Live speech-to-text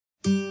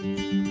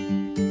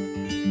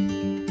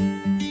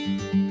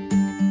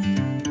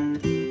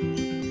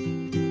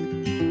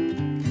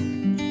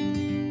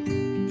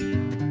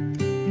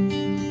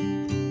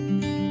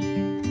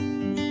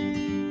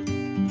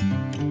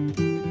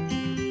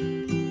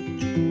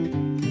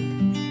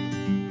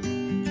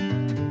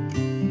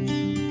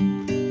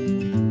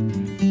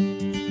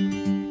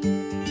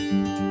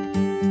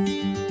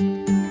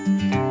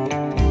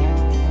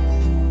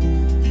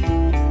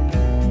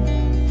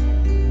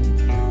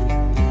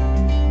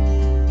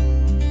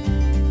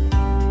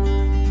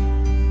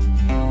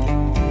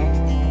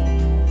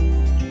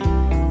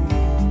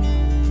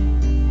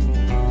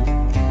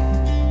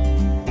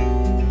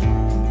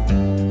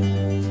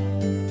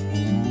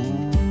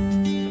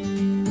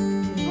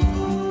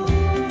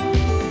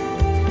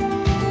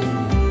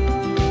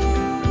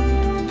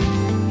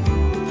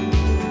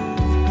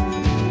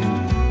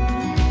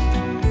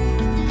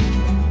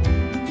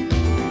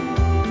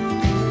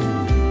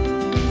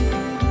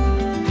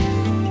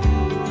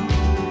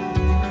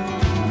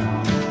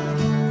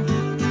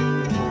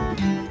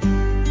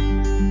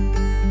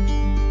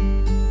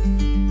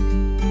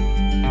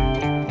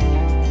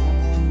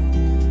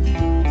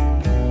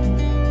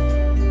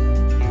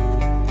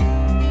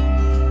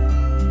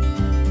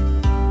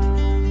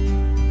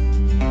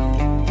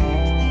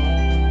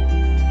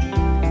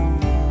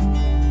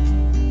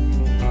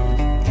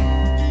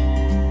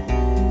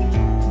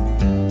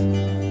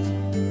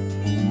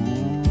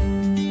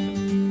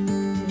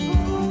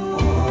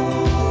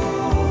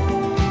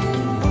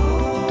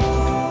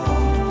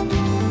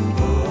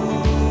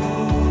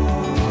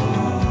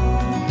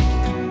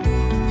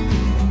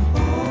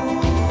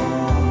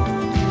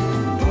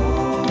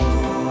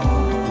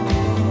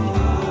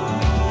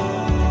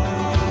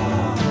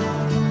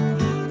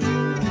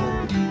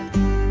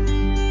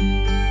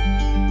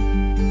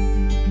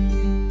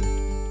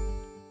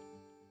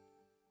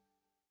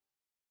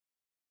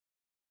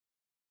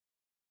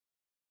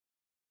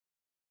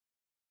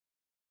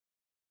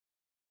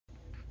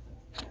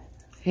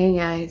Hey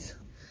guys,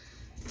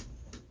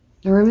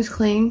 the room is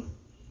clean.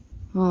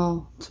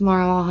 Well,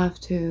 tomorrow I'll have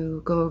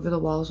to go over the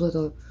walls with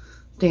a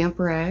damp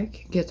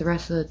rag, get the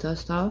rest of the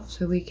dust off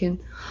so we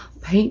can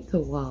paint the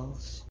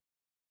walls.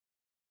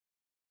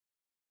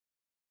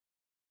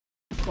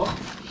 I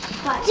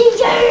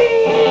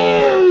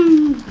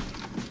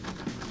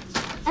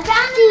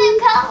found a new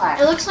color.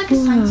 It looks like a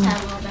sunset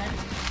a little bit.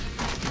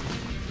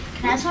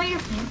 Can I smell your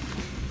paint?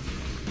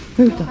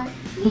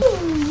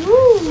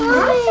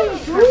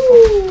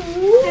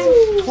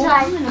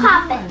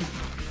 Pop it.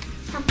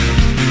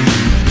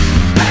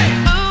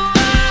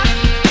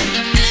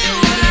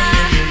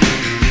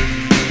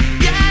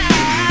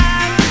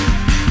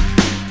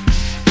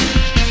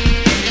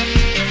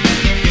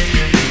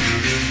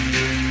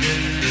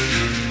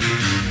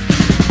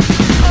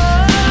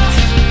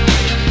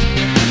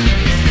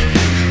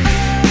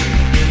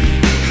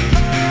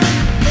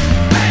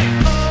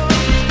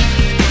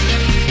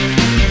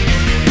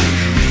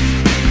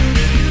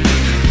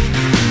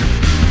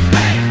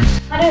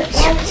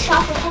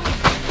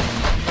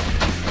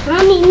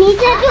 Mommy,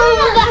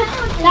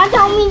 that's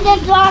how we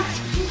did that.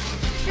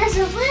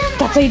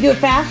 That's how you do it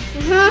fast?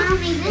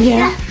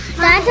 Yeah.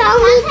 That's how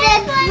we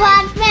did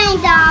what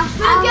paint off.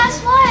 But guess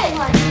what?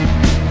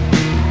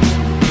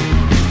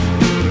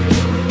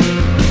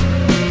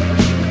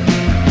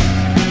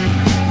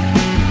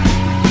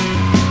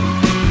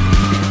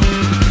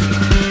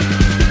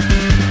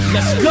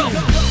 Let's go!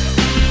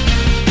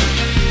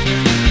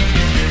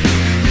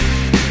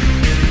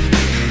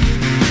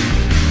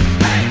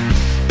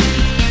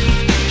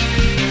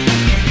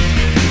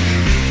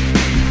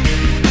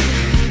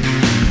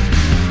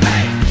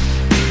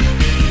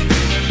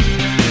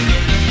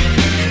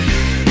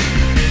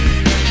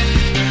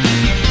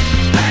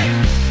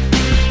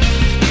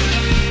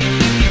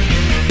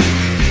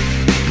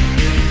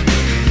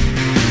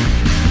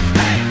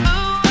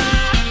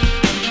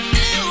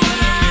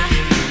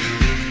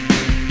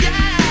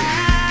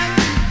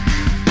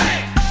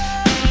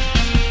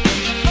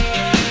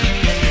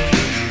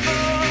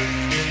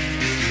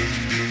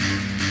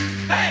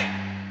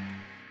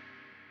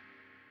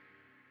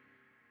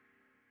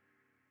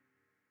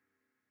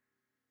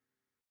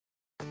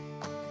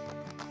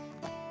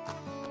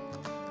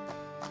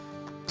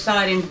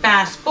 Deciding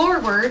fast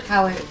forward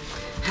how it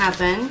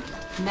happened.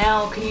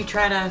 Now can you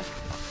try to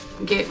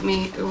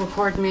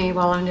record me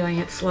while I'm doing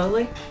it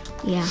slowly?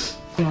 Yeah.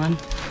 Come on.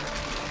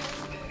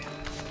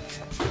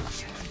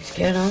 Just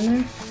get it on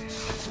there.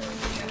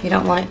 You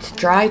don't want it to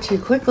dry too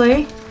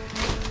quickly,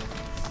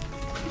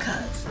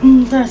 because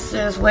this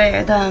is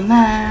where the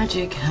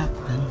magic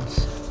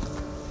happens.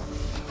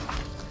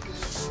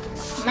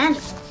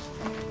 Magic.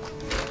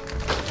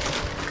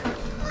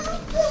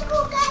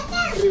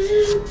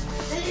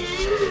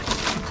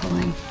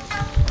 Pulling.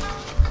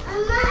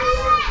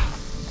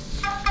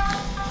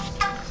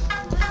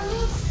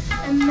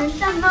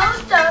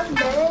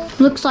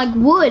 Looks like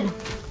wood,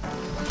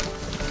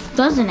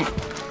 doesn't it?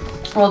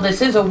 Well,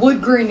 this is a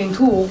wood graining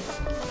tool.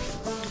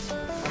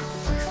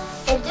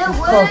 It's a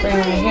Cool thing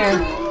right here.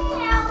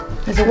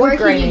 It's a wood graining.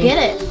 Where can you get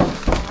it?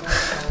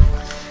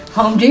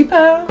 Home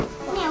Depot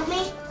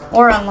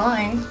or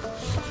online.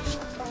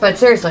 But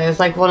seriously, it's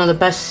like one of the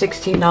best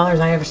 $16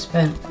 I ever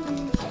spent.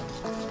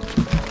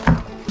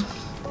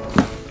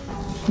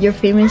 You're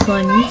famous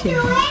on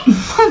YouTube.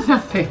 I'm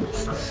not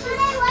famous.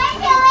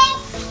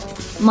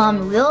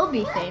 Mom will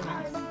be famous.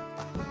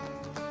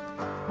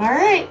 All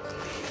right.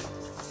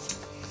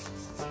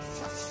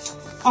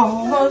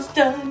 Almost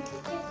done.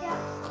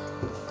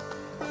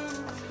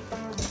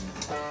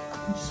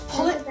 Just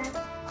pull it.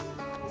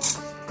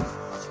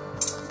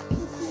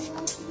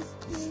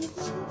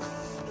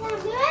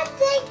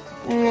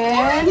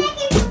 And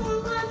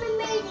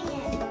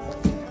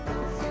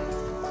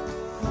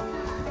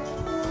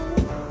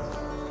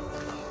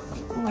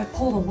oh, I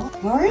pulled a lot.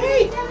 All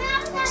right.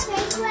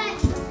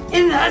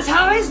 And that's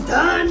how it's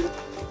done.